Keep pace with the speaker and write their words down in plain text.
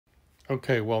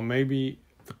Okay, well, maybe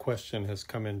the question has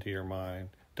come into your mind.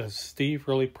 Does Steve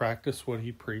really practice what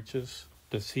he preaches?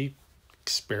 Does he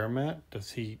experiment?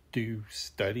 Does he do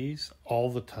studies all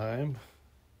the time?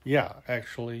 Yeah,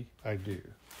 actually, I do.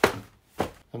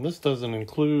 And this doesn't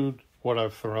include what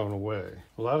I've thrown away.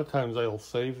 A lot of times I'll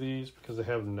save these because I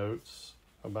have notes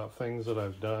about things that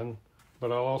I've done,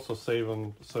 but I'll also save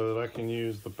them so that I can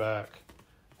use the back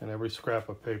and every scrap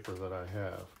of paper that I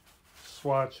have.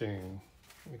 Swatching,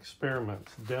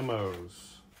 experiments,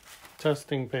 demos,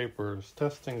 testing papers,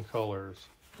 testing colors,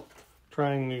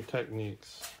 trying new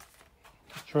techniques,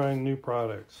 trying new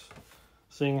products,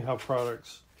 seeing how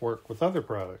products work with other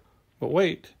products. But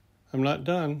wait, I'm not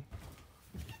done.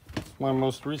 It's my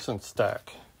most recent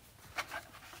stack.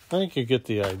 I think you get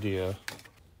the idea.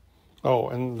 Oh,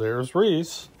 and there's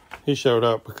Reese. He showed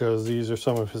up because these are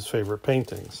some of his favorite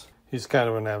paintings. He's kind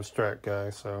of an abstract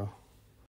guy, so